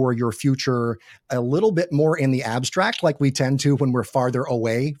for your future a little bit more in the abstract, like we tend to when we're farther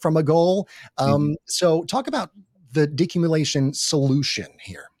away from a goal. So talk about the decumulation solution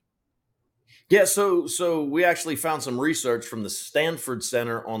here. Yeah, so we actually found some research from the Stanford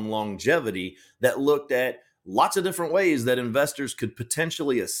Center on Longevity that looked at lots of different ways that investors could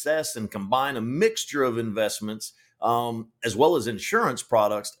potentially assess and combine a mixture of investments, as well as insurance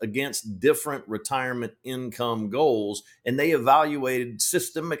products, against different retirement income goals. And they evaluated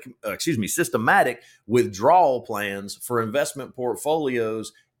systematic withdrawal plans for investment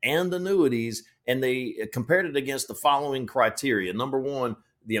portfolios and annuities, and they compared it against the following criteria. Number one,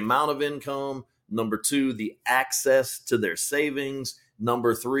 the amount of income. Number two, the access to their savings.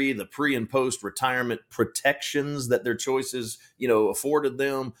 Number three, the pre and post retirement protections that their choices, afforded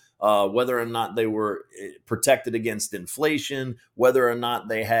them, whether or not they were protected against inflation, whether or not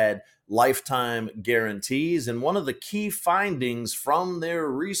they had lifetime guarantees. And one of the key findings from their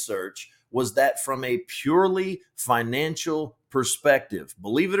research was that from a purely financial perspective,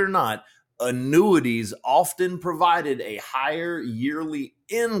 believe it or not, annuities often provided a higher yearly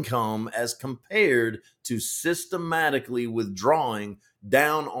income as compared to systematically withdrawing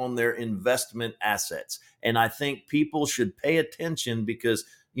down on their investment assets. And I think people should pay attention because,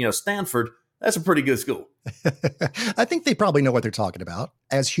 Stanford, that's a pretty good school. I think they probably know what they're talking about.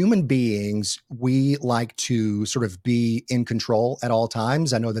 As human beings, we like to sort of be in control at all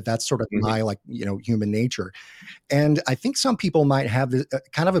times. I know that that's sort of my human nature. And I think some people might have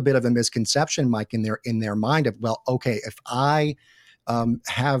kind of a bit of a misconception, Mike, in their mind of, well, okay, if I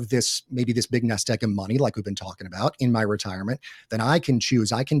have maybe this big nest egg of money, like we've been talking about, in my retirement, then I can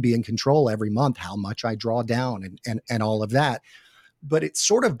be in control every month how much I draw down and all of that. But it's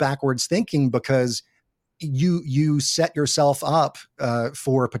sort of backwards thinking, because you set yourself up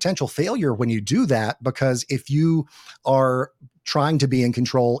for potential failure when you do that, because if you are trying to be in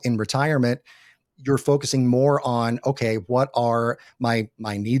control in retirement, you're focusing more on, okay, what are my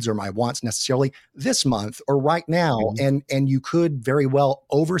needs or my wants necessarily this month or right now? And you could very well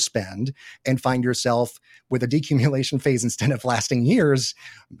overspend and find yourself with a decumulation phase, instead of lasting years,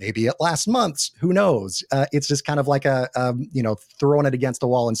 maybe it lasts months, who knows? It's just kind of like throwing it against the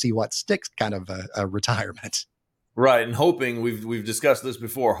wall and see what sticks kind of a retirement. Right. And hoping, we've discussed this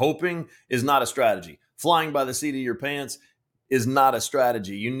before, hoping is not a strategy. Flying by the seat of your pants is not a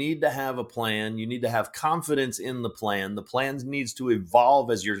strategy. You need to have a plan. You need to have confidence in the plan. The plan needs to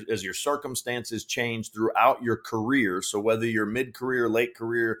evolve as your circumstances change throughout your career. So whether you're mid-career, late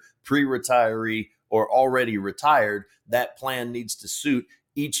career, pre-retiree, or already retired, that plan needs to suit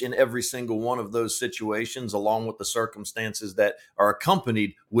each and every single one of those situations, along with the circumstances that are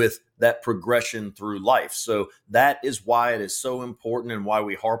accompanied with that progression through life. So that is why it is so important and why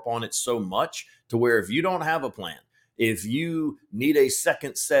we harp on it so much, to where if you don't have a plan, if you need a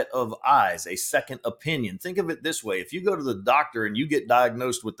second set of eyes, a second opinion, think of it this way. If you go to the doctor and you get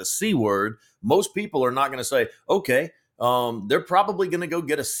diagnosed with the C word, most people are not going to say, okay, they're probably going to go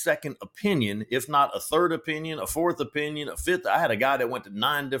get a second opinion, if not a third opinion, a fourth opinion, a fifth. I had a guy that went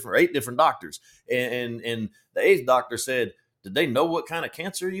to 8 different doctors, and the 8th doctor said, did they know what kind of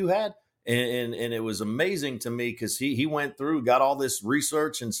cancer you had? And it was amazing to me, because he went through, got all this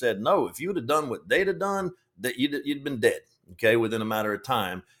research and said, no, if you would have done what they'd have done, that you'd been dead, okay, within a matter of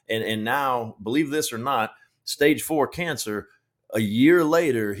time. And now, believe this or not, stage 4 cancer, a year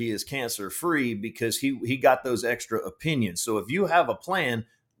later, he is cancer free, because he got those extra opinions. So if you have a plan,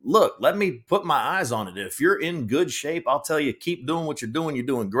 look, let me put my eyes on it. If you're in good shape, I'll tell you, keep doing what you're doing. You're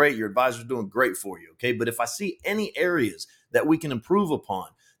doing great. Your advisor's doing great for you, okay? But if I see any areas that we can improve upon,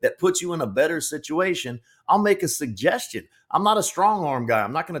 that puts you in a better situation, I'll make a suggestion. I'm not a strong arm guy.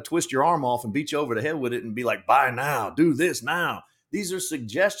 I'm not going to twist your arm off and beat you over the head with it and be like, buy now, do this now. These are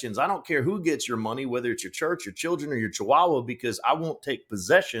suggestions. I don't care who gets your money, whether it's your church, your children, or your chihuahua, because I won't take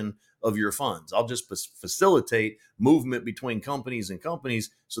possession of your funds. I'll just facilitate movement between companies and companies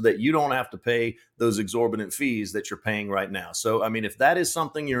so that you don't have to pay those exorbitant fees that you're paying right now. So, I mean, if that is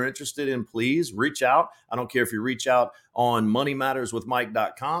something you're interested in, please reach out. I don't care if you reach out on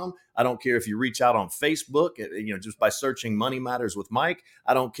moneymatterswithmike.com. I don't care if you reach out on Facebook, just by searching Money Matters with Mike.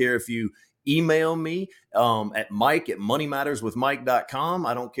 I don't care if you email me at mike@moneymatterswithmike.com.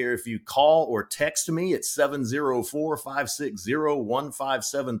 I don't care if you call or text me at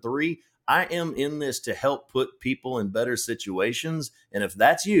 704-560-1573. I am in this to help put people in better situations. And if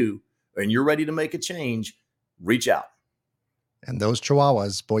that's you and you're ready to make a change, reach out. And those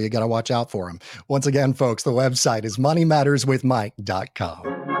chihuahuas, boy, you got to watch out for them. Once again, folks, the website is moneymatterswithmike.com.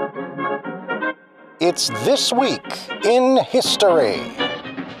 It's This Week in History.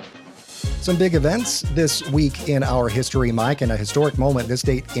 Some big events this week in our history, Mike, and a historic moment, this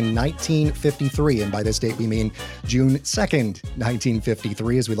date in 1953. And by this date, we mean June 2nd,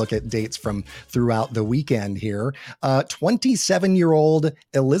 1953, as we look at dates from throughout the weekend here. 27-year-old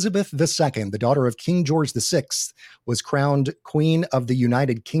Elizabeth II, the daughter of King George VI, was crowned Queen of the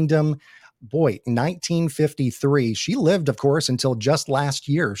United Kingdom. Boy, 1953. She lived, of course, until just last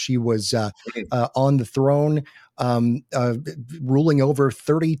year. She was on the throne, ruling over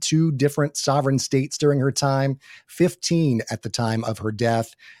 32 different sovereign states during her time, 15 at the time of her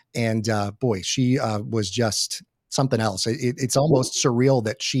death. And boy, she was just something else. It's almost surreal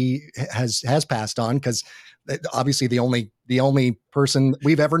that she has passed on, because obviously the only person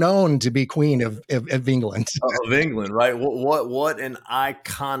we've ever known to be queen of England. Of England, right? What an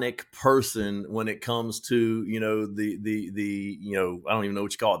iconic person when it comes to, the I don't even know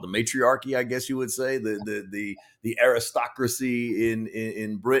what you call it, the matriarchy, I guess you would say, the aristocracy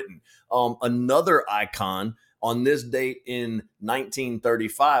in Britain. Another icon. On this date in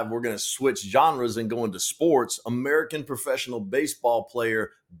 1935, we're going to switch genres and go into sports. American professional baseball player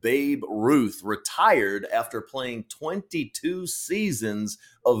Babe Ruth retired after playing 22 seasons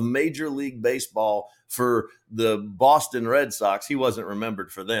of Major League Baseball for the Boston Red Sox. He wasn't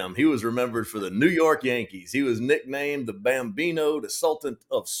remembered for them. He was remembered for the New York Yankees. He was nicknamed the Bambino, the Sultan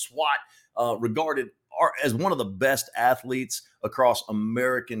of SWAT, regarded as one of the best athletes across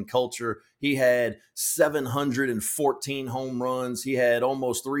American culture. He had 714 home runs. He had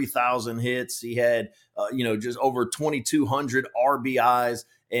almost 3,000 hits. He had, just over 2,200 RBIs.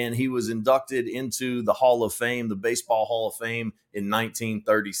 And he was inducted into the Hall of Fame, the Baseball Hall of Fame, in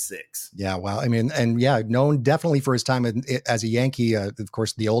 1936. Yeah, wow. I mean, and yeah, known definitely for his time as a Yankee. Of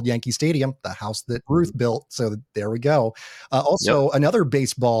course, the old Yankee Stadium, the house that Ruth built. So there we go. Another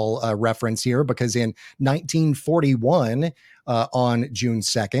baseball reference here, because in 1941, on June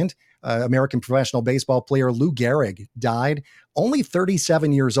 2nd, American professional baseball player Lou Gehrig died, only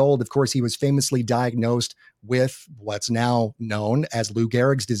 37 years old. Of course, he was famously diagnosed with what's now known as Lou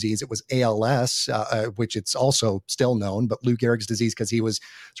Gehrig's disease. It was ALS, which it's also still known, but Lou Gehrig's disease, because he was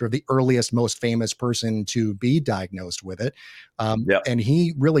sort of the earliest, most famous person to be diagnosed with it. And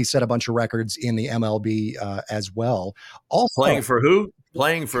he really set a bunch of records in the MLB as well. Also,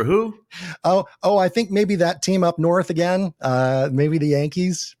 Playing for who? Oh, I think maybe that team up north again. Maybe the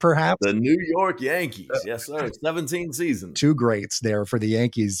Yankees, perhaps. The New York Yankees. Yes, sir. 17 seasons. Two greats there for the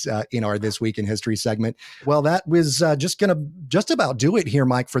Yankees in our This Week in History segment. Well, that was just about do it here,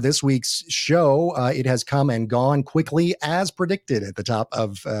 Mike, for this week's show. It has come and gone quickly, as predicted at the top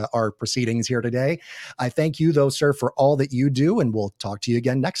of our proceedings here today. I thank you, though, sir, for all that you do, and we'll talk to you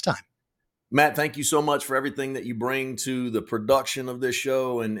again next time. Matt, thank you so much for everything that you bring to the production of this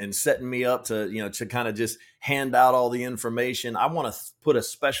show and setting me up to kind of just hand out all the information. I want to put a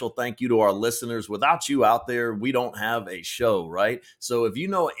special thank you to our listeners. Without you out there, we don't have a show, right? So if you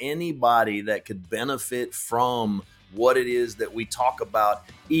know anybody that could benefit from what it is that we talk about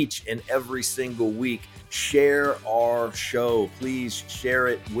each and every single week, share our show. Please share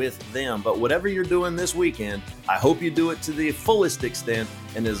it with them. But whatever you're doing this weekend, I hope you do it to the fullest extent.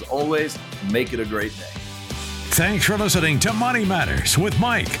 And as always, make it a great day. Thanks for listening to Money Matters with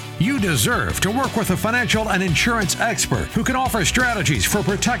Mike. You deserve to work with a financial and insurance expert who can offer strategies for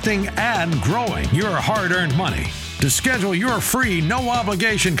protecting and growing your hard-earned money. To schedule your free,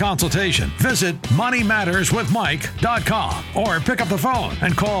 no-obligation consultation, visit moneymatterswithmike.com or pick up the phone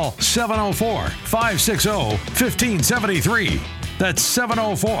and call 704-560-1573. That's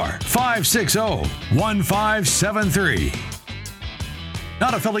 704-560-1573.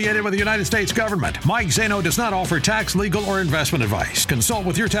 Not affiliated with the United States government. Mike Zaino does not offer tax, legal, or investment advice. Consult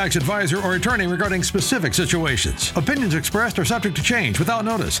with your tax advisor or attorney regarding specific situations. Opinions expressed are subject to change without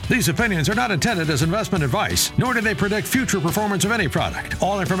notice. These opinions are not intended as investment advice, nor do they predict future performance of any product.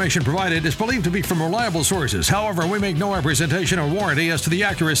 All information provided is believed to be from reliable sources. However, we make no representation or warranty as to the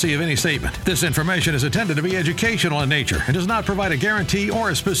accuracy of any statement. This information is intended to be educational in nature and does not provide a guarantee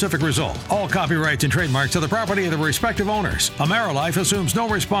or a specific result. All copyrights and trademarks are the property of the respective owners. AmeriLife assumes no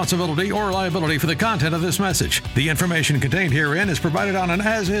responsibility or liability for the content of this message. The information contained herein is provided on an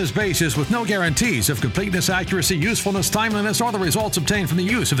as-is basis with no guarantees of completeness, accuracy, usefulness, timeliness, or the results obtained from the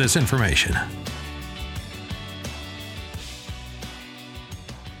use of this information.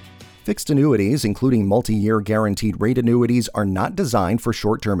 Fixed annuities, including multi-year guaranteed rate annuities, are not designed for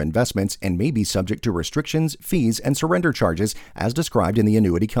short-term investments and may be subject to restrictions, fees, and surrender charges as described in the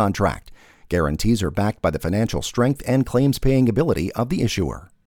annuity contract. Guarantees are backed by the financial strength and claims-paying ability of the issuer.